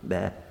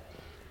 there.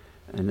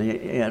 And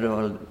he had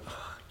all,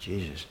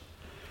 Jesus,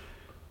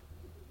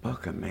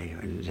 look at me.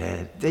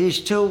 And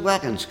these 2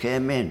 wagons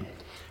came in,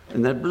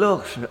 and the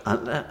blokes,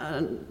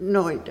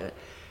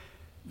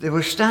 they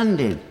were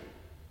standing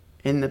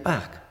in the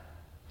back,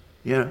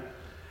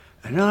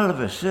 And all of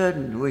a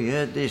sudden we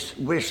heard this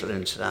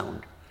whistling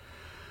sound.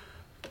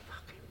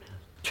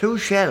 2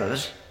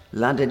 shells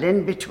landed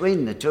in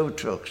between the 2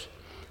 trucks.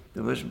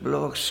 There was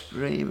blokes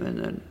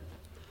screaming,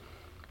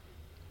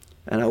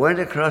 and I went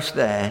across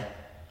there,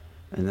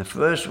 and the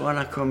first one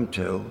I come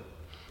to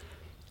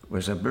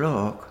was a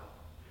bloke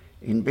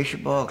in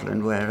Bishop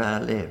Auckland, where I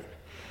lived.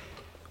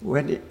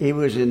 When he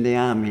was in the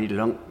army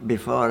long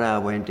before I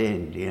went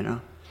in,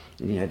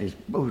 and he had his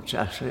boots.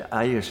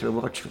 I used to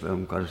watch for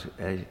him because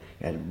he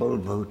had bull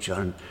boots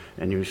on,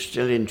 and he was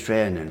still in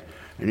training.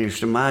 And he used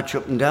to march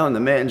up and down the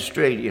main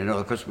street,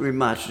 because we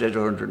marched at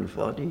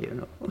 140,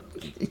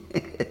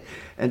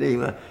 And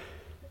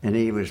And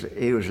he was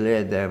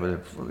laid there with a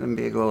fucking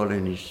big hole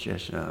in his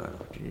chest. Oh,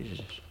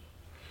 Jesus.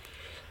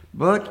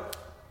 But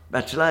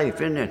that's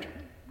life, isn't it?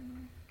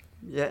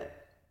 Yeah.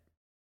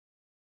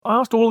 I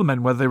asked all the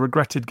men whether they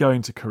regretted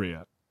going to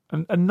Korea,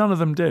 and none of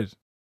them did.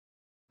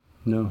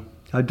 No,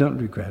 I don't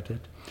regret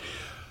it.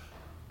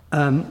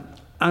 And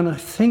I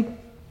think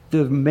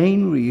the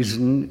main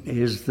reason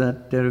is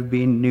that there have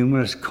been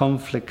numerous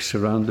conflicts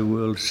around the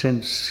world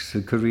since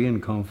the Korean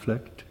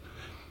conflict.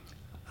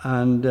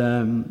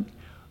 And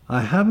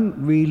I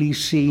haven't really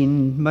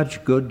seen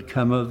much good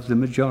come of the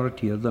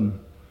majority of them.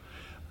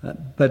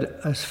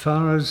 But as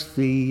far as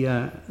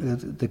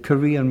the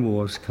Korean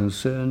War is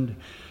concerned,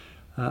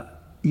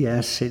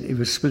 yes, it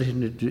was split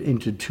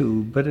into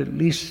two, but at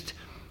least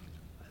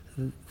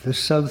the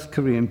South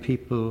Korean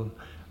people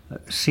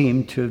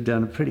seem to have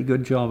done a pretty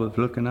good job of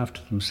looking after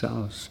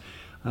themselves.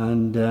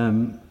 And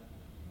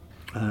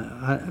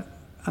I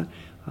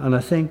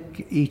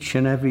think each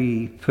and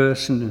every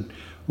person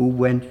who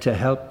went to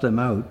help them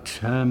out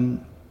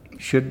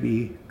should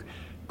be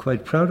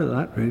quite proud of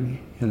that, really,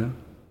 you know.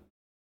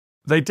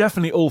 They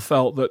definitely all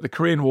felt that the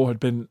Korean War had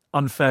been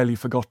unfairly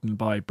forgotten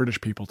by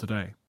British people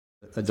today.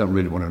 They don't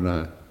really want to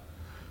know.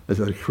 They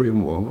say, the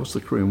Korean War? What's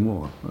the Korean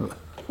War?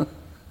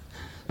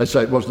 They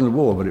say it wasn't a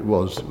war, but it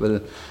was.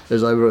 But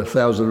there's over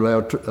 1,000 of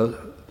our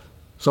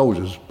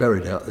soldiers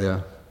buried out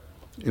there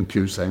in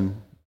Pusan.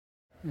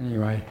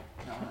 Anyway,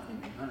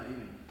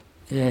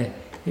 yeah,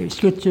 it's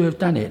good to have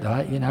done it,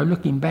 like, you know,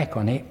 looking back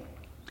on it.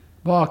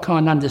 But I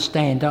can't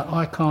understand, you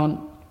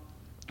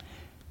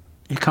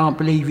can't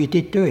believe you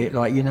did do it,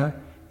 like, you know.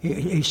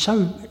 It's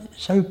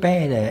so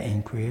bad out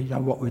in Korea, you know,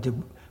 what with the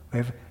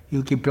weather.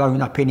 You'll get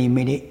blown up any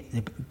minute,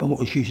 the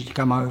mortars used to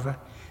come over.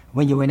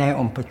 When you went out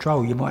on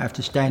patrol, you might have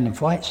to stand and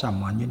fight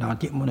someone, you know. I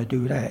didn't want to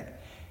do that,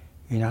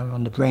 you know,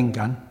 on the Bren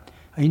gun.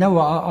 And you know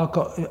what,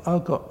 I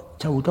got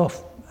told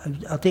off.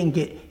 I didn't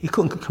get, you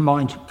couldn't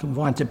confined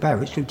to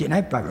barracks, we didn't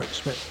have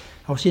barracks, but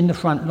I was in the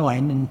front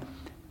line and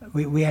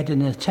we had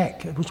an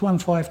attack. It was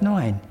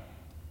 159.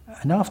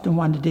 And I often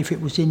wondered if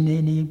it was in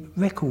any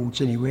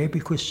records anywhere,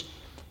 because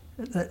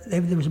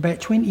there was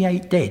about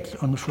 28 dead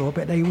on the floor,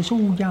 but they was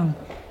all young.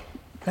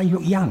 They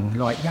looked young,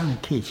 like young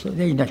kids.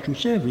 They're in national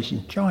service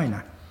in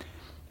China.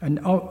 And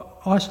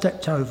I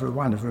stepped over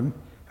one of them,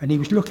 and he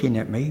was looking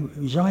at me with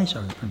his eyes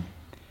open.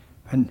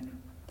 And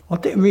I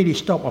didn't really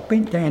stop. I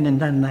bent down and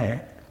done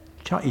that,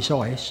 shut his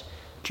eyes.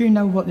 Do you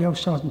know what the old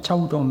sergeant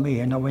told on me?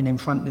 And I went in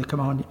front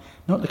of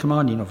not the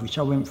commanding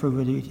officer, I went through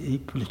with the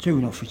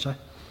platoon officer,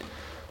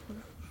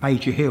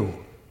 Major Hill.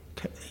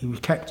 He was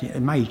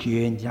captain, Major,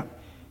 he ended up.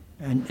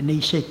 And he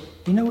said,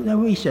 you know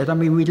what he said? I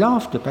mean, we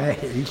laughed about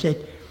it. He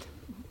said,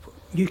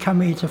 you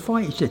come here to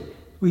fight. He said,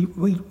 we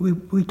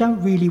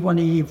don't really want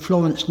any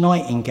Florence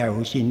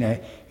Nightingales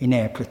in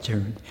our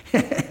platoon.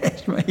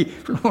 That's me,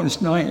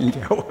 Florence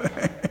Nightingale.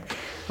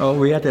 Oh,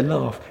 we had a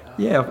laugh.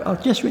 Yeah, I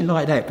just went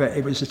like that, but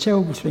it was a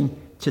terrible thing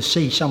to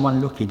see someone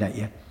looking at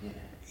you.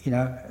 You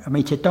know, I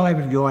mean, to die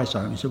with your eyes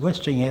open is the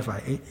worst thing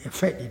ever. It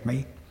affected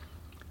me,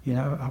 you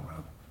know,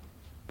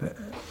 but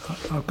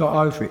I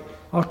got over it.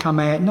 I come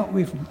out not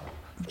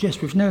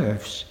just with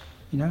nerves,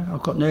 you know. I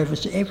got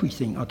nervous at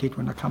everything I did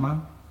when I come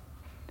home,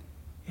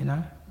 you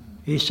know.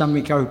 Here's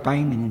something go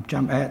bang and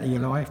jump out of your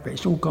life, but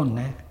it's all gone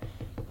now,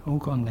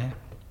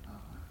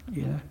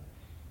 you know.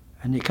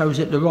 And it goes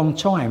at the wrong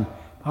time.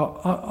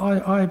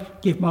 I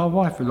give my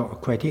wife a lot of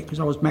credit, because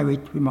I was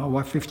married with my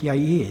wife 58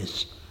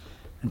 years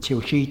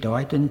until she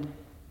died, and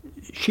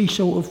she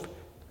sort of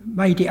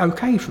made it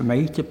okay for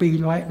me to be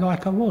like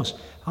I was.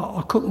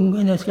 I couldn't,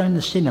 when I was going to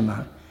the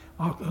cinema,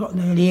 I got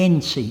near the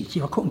end seats.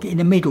 I couldn't get in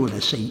the middle of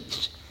the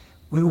seats.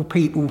 We're all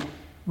people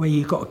where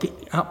you've got to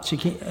get up to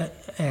get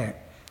out.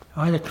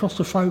 I had a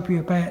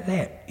claustrophobia about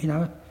that, you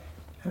know.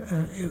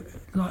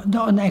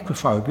 Not an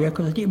acrophobia,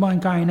 because I didn't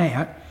mind going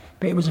out,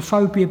 but it was a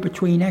phobia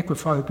between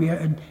acrophobia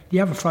and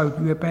the other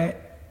phobia about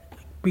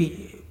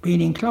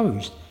being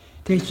enclosed.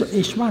 There's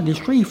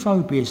three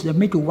phobias. The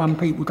middle one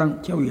people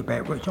don't tell you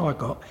about, which I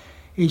got,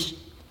 is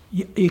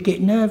you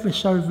get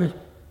nervous over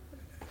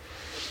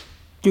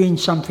doing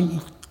something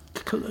you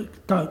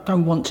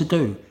don't want to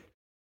do.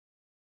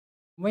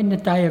 When the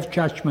day of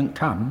judgment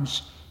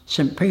comes,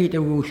 St.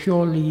 Peter will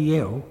surely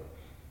yell,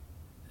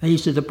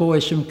 these are the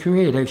boys from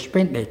Korea, they've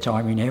spent their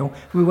time in hell.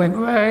 We went,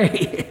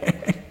 "Way!"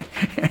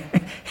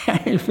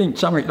 You think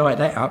something like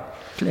that up,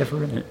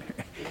 clever, isn't it?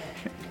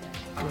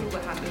 I mean,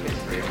 what happened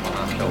history upon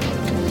our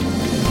shoulders?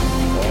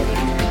 All the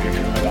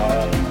history of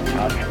our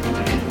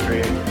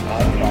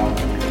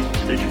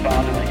this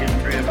part of the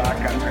history of our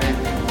country,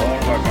 all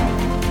were gone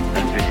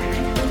and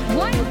finished.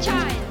 One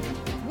child.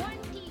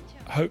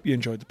 I hope you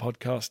enjoyed the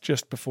podcast.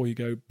 Just before you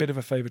go, bit of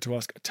a favour to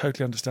ask. I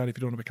totally understand if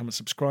you don't want to become a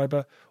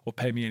subscriber or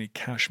pay me any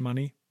cash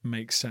money.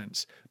 Makes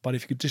sense. But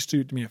if you could just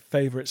do me a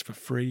favour, it's for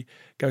free.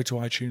 Go to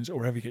iTunes or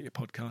wherever you get your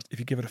podcast. If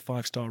you give it a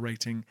 5-star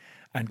rating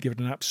and give it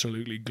an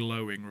absolutely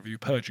glowing review,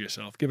 purge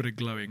yourself, give it a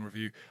glowing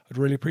review, I'd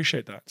really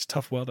appreciate that. It's a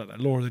tough world out there,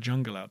 law of the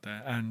jungle out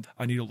there, and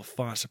I need all the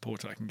fire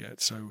support I can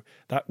get. So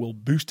that will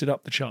boost it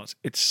up the charts.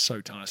 It's so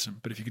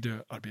tiresome. But if you could do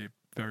it, I'd be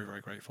very,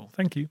 very grateful.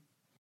 Thank you.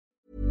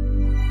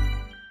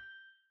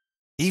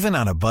 Even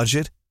on a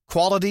budget,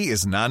 quality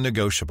is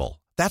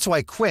non-negotiable. That's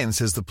why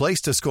Quince is the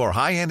place to score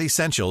high-end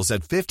essentials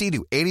at 50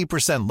 to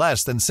 80%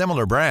 less than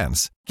similar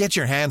brands. Get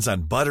your hands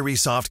on buttery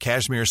soft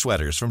cashmere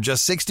sweaters from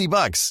just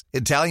 $60,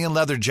 Italian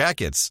leather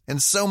jackets,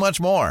 and so much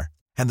more.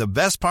 And the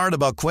best part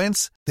about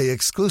Quince, they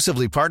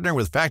exclusively partner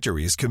with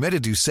factories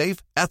committed to safe,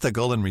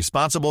 ethical, and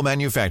responsible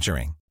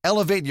manufacturing.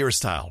 Elevate your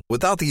style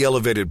without the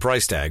elevated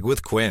price tag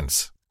with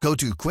Quince. Go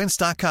to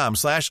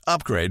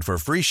quince.com/upgrade for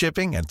free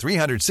shipping and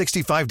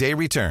 365-day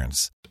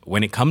returns.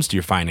 When it comes to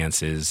your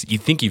finances, you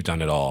think you've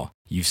done it all.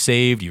 You've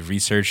saved, you've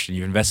researched, and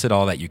you've invested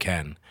all that you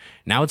can.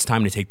 Now it's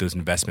time to take those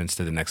investments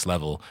to the next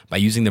level by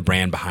using the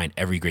brand behind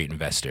every great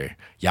investor,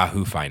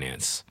 Yahoo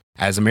Finance.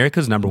 As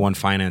America's #1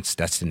 finance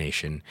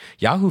destination,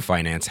 Yahoo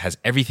Finance has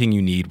everything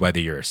you need, whether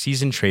you're a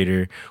seasoned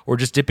trader or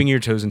just dipping your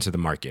toes into the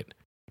market.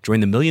 Join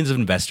the millions of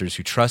investors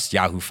who trust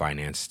Yahoo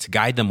Finance to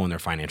guide them on their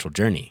financial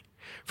journey.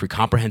 For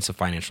comprehensive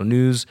financial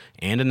news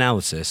and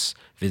analysis,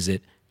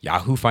 visit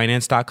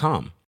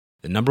yahoofinance.com,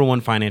 the #1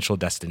 financial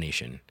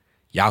destination,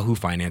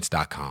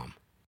 yahoofinance.com.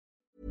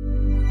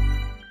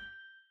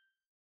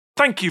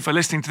 Thank you for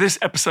listening to this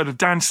episode of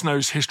Dan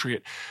Snow's History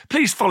Hit.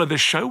 Please follow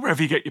this show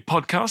wherever you get your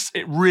podcasts.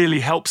 It really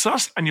helps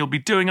us, and you'll be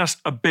doing us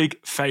a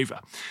big favour.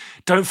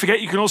 Don't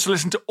forget, you can also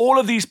listen to all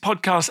of these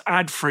podcasts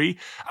ad-free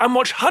and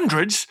watch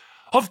hundreds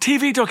of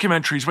TV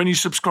documentaries when you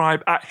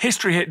subscribe at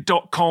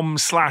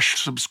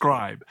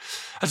historyhit.com/subscribe.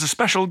 As a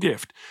special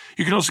gift,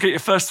 you can also get your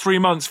first 3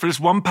 months for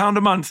just £1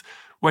 a month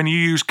when you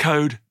use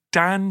code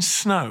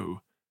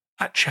DANSNOW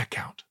at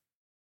checkout.